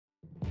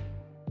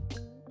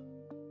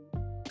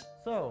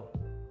So,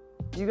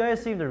 you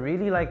guys seem to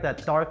really like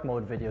that dark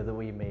mode video that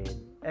we made.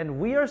 And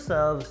we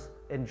ourselves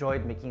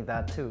enjoyed making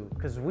that too,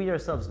 because we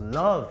ourselves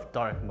love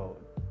dark mode.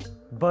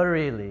 But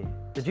really,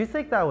 did you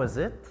think that was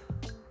it?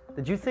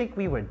 Did you think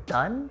we were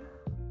done?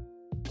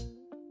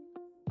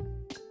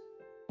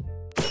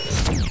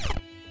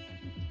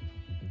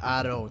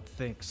 I don't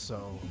think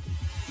so.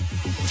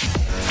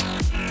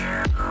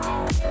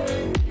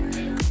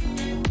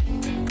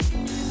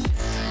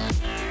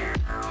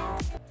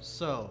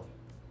 So,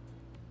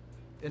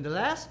 in the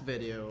last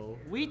video,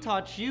 we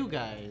taught you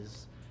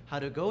guys how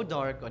to go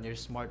dark on your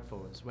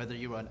smartphones, whether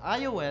you're on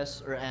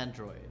iOS or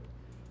Android.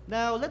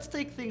 Now, let's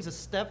take things a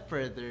step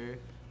further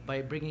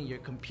by bringing your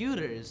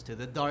computers to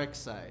the dark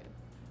side,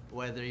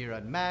 whether you're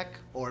on Mac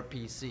or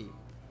PC.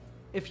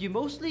 If you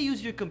mostly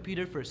use your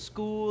computer for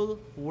school,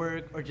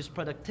 work, or just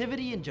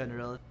productivity in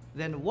general,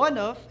 then one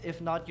of, if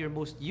not your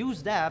most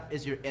used app,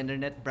 is your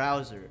internet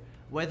browser.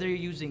 Whether you're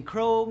using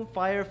Chrome,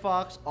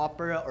 Firefox,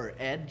 Opera, or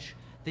Edge,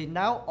 they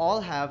now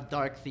all have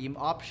dark theme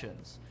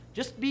options.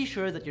 Just be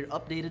sure that you're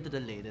updated to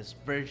the latest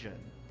version.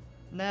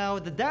 Now,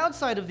 the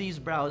downside of these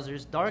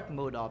browsers' dark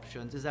mode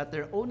options is that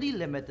they're only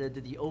limited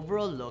to the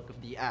overall look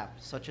of the app,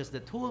 such as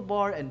the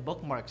toolbar and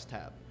bookmarks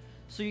tab.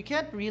 So you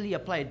can't really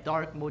apply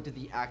dark mode to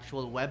the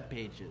actual web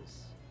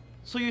pages.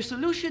 So your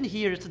solution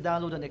here is to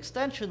download an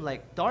extension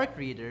like Dark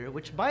Reader,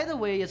 which by the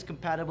way is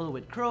compatible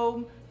with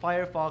Chrome,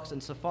 Firefox,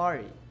 and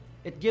Safari.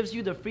 It gives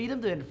you the freedom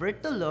to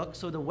invert the look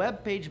so the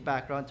web page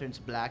background turns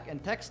black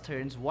and text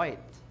turns white.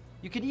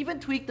 You can even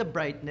tweak the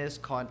brightness,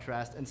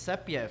 contrast, and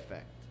sepia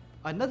effect.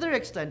 Another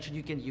extension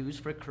you can use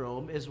for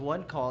Chrome is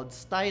one called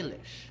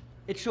Stylish.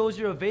 It shows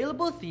your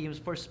available themes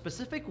for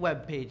specific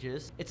web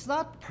pages. It's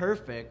not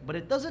perfect, but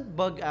it doesn't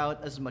bug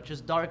out as much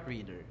as Dark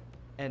Reader.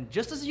 And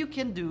just as you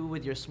can do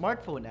with your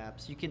smartphone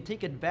apps, you can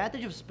take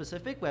advantage of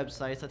specific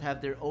websites that have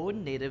their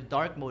own native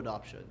dark mode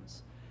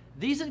options.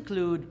 These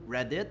include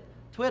Reddit,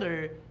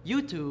 Twitter,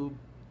 YouTube,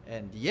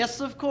 and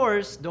yes, of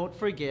course, don't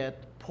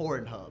forget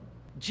Pornhub.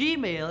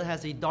 Gmail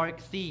has a dark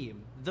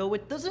theme, though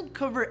it doesn't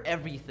cover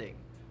everything.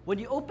 When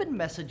you open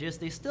messages,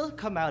 they still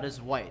come out as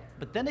white.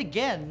 But then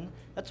again,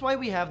 that's why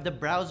we have the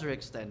browser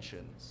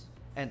extensions.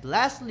 And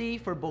lastly,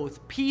 for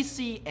both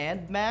PC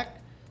and Mac,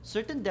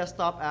 certain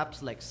desktop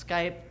apps like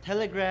Skype,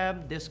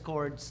 Telegram,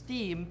 Discord,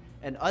 Steam,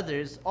 and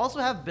others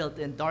also have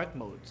built-in dark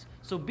modes.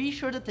 So be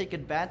sure to take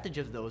advantage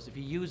of those if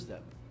you use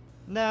them.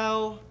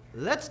 Now,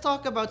 let's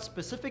talk about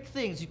specific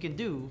things you can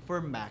do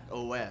for Mac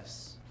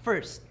OS.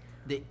 First,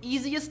 the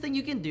easiest thing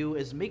you can do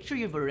is make sure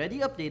you've already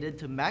updated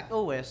to Mac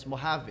OS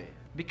Mojave,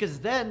 because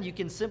then you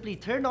can simply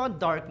turn on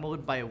dark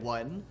mode by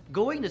 1,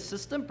 going to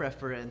System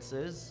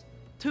Preferences,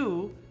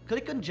 2,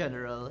 click on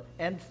General,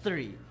 and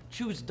 3,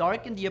 choose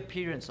Dark in the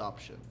Appearance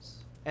options.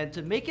 And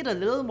to make it a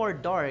little more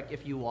dark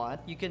if you want,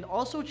 you can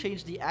also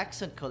change the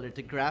accent color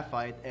to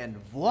graphite and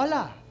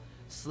voila!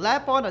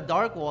 Slap on a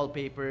dark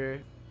wallpaper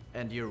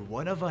and you're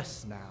one of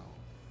us now.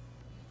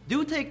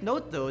 Do take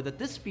note though that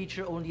this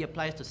feature only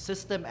applies to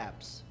system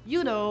apps.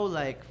 You know,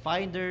 like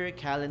Finder,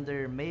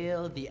 Calendar,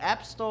 Mail, the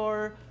App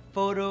Store,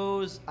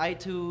 Photos,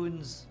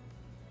 iTunes.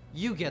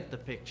 You get the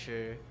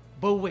picture.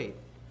 But wait,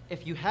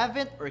 if you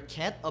haven't or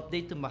can't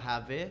update to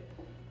Mojave,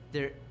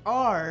 there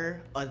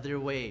are other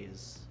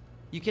ways.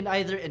 You can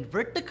either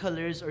invert the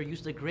colors or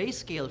use the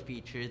grayscale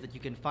feature that you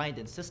can find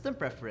in System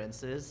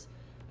Preferences,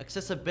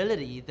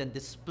 Accessibility, then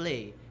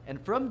Display, and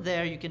from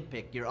there you can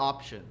pick your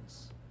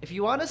options. If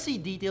you want to see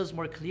details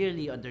more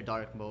clearly under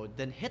dark mode,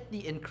 then hit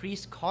the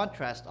Increase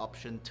Contrast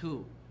option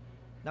too.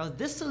 Now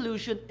this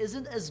solution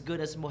isn't as good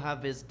as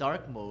Mojave's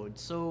dark mode,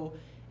 so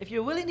if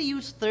you're willing to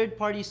use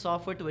third-party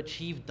software to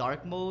achieve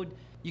dark mode,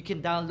 you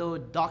can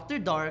download Dr.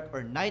 Dark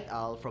or Night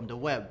Owl from the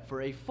web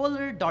for a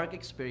fuller dark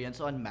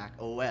experience on Mac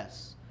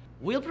OS.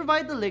 We'll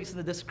provide the links in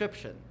the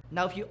description.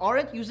 Now if you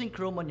aren't using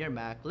Chrome on your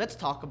Mac, let's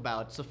talk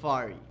about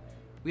Safari.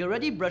 We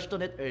already brushed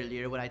on it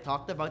earlier when I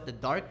talked about the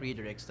Dark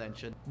Reader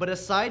extension, but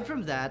aside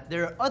from that,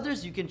 there are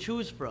others you can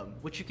choose from,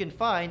 which you can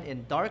find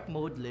in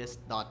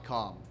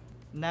darkmodelist.com.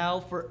 Now,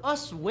 for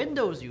us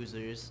Windows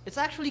users, it's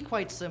actually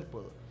quite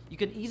simple. You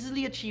can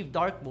easily achieve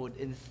dark mode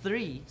in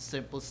 3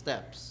 simple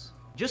steps.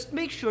 Just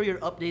make sure you're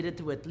updated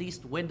to at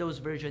least Windows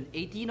version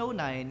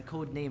 1809,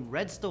 codename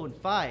Redstone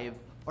 5,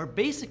 or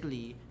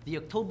basically the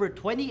October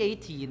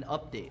 2018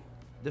 update.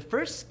 The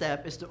first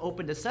step is to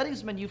open the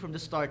settings menu from the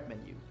start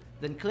menu.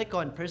 Then click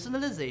on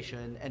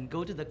Personalization and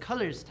go to the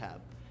Colors tab.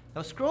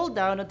 Now scroll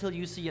down until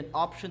you see an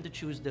option to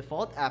choose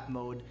Default App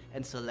Mode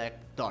and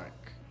select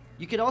Dark.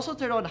 You can also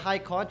turn on High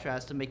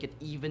Contrast to make it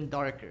even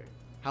darker.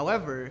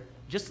 However,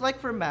 just like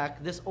for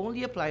Mac, this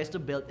only applies to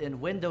built-in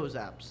Windows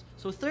apps,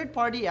 so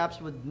third-party apps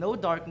with no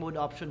dark mode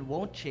option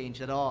won't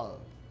change at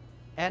all.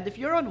 And if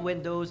you're on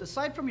Windows,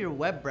 aside from your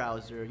web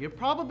browser, you're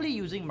probably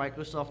using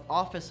Microsoft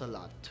Office a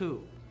lot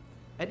too.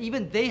 And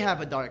even they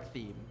have a dark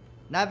theme.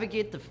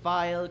 Navigate to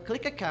File,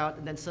 click Account,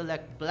 and then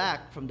select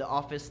Black from the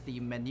Office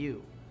theme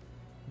menu.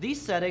 These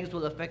settings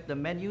will affect the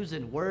menus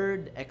in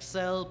Word,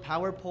 Excel,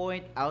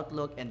 PowerPoint,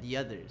 Outlook, and the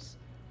others.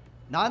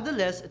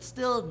 Nonetheless, it's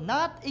still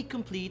not a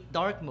complete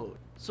dark mode.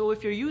 So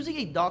if you're using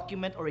a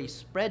document or a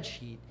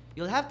spreadsheet,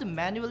 you'll have to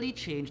manually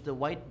change the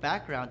white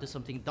background to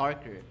something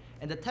darker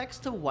and the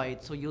text to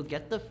white so you'll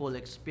get the full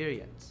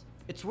experience.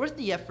 It's worth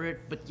the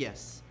effort, but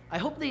yes, I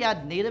hope they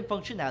add native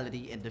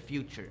functionality in the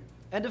future.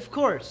 And of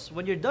course,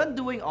 when you're done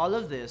doing all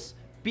of this,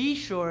 be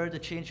sure to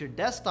change your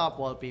desktop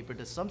wallpaper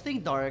to something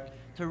dark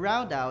to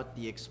round out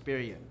the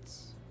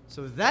experience.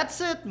 So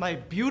that's it, my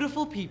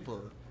beautiful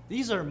people.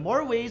 These are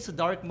more ways to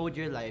dark mode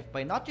your life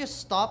by not just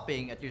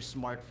stopping at your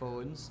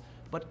smartphones,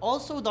 but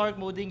also dark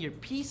moding your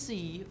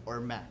PC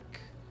or Mac.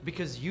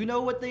 Because you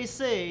know what they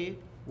say,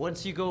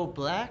 once you go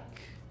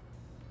black,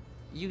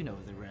 you know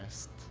the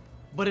rest.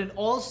 But in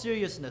all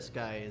seriousness,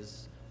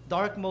 guys,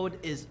 dark mode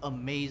is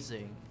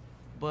amazing.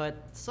 But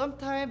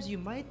sometimes you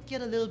might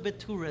get a little bit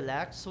too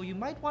relaxed, so you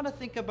might want to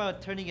think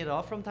about turning it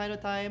off from time to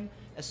time,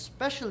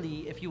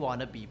 especially if you want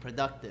to be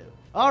productive.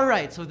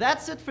 Alright, so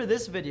that's it for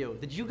this video.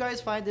 Did you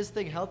guys find this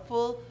thing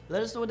helpful?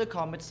 Let us know in the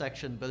comment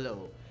section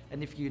below.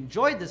 And if you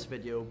enjoyed this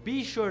video,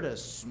 be sure to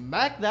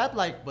smack that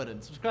like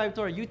button, subscribe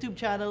to our YouTube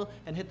channel,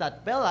 and hit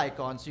that bell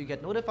icon so you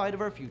get notified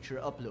of our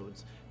future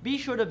uploads. Be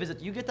sure to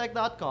visit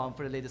YugaTech.com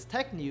for the latest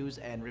tech news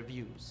and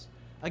reviews.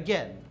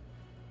 Again,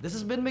 this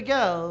has been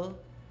Miguel,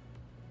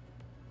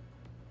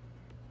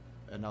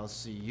 and I'll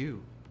see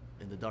you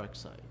in the dark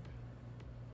side.